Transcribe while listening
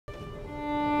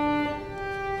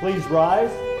Please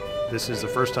rise. This is the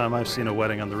first time I've seen a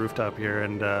wedding on the rooftop here,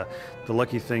 and the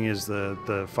lucky thing is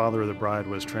the father of the bride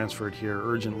was transferred here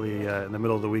urgently in the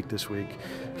middle of the week this week.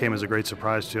 It came as a great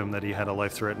surprise to him that he had a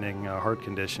life-threatening heart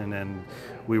condition, and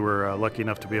we were lucky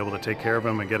enough to be able to take care of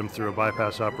him and get him through a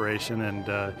bypass operation,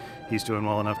 and he's doing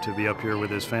well enough to be up here with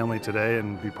his family today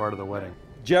and be part of the wedding.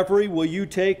 Geoffrey, will you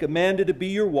take Amanda to be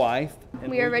your wife?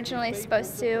 We were originally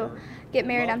supposed to get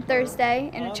married on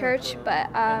Thursday in a church, but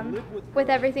with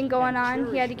everything going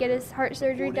on, he had to get his heart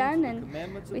surgery done,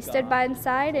 and we stood by his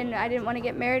side, and I didn't want to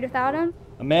get married without him.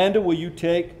 Amanda, will you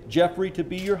take Geoffrey to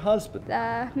be your husband?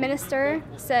 The minister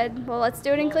said, well, let's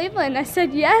do it in Cleveland. I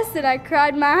said yes, and I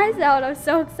cried my eyes out. I was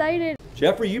so excited.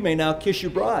 Geoffrey, you may now kiss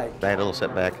your bride. I had a little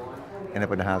setback, ended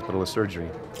up in the hospital with surgery,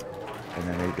 and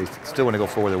then they still want to go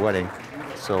forward with the wedding.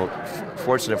 So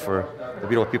fortunate for the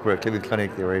beautiful people at Cleveland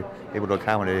Clinic, they were able to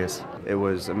accommodate us. It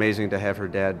was amazing to have her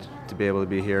dad to be able to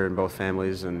be here in both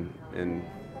families, and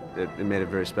it made it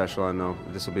very special. I know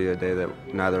this will be a day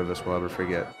that neither of us will ever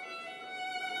forget.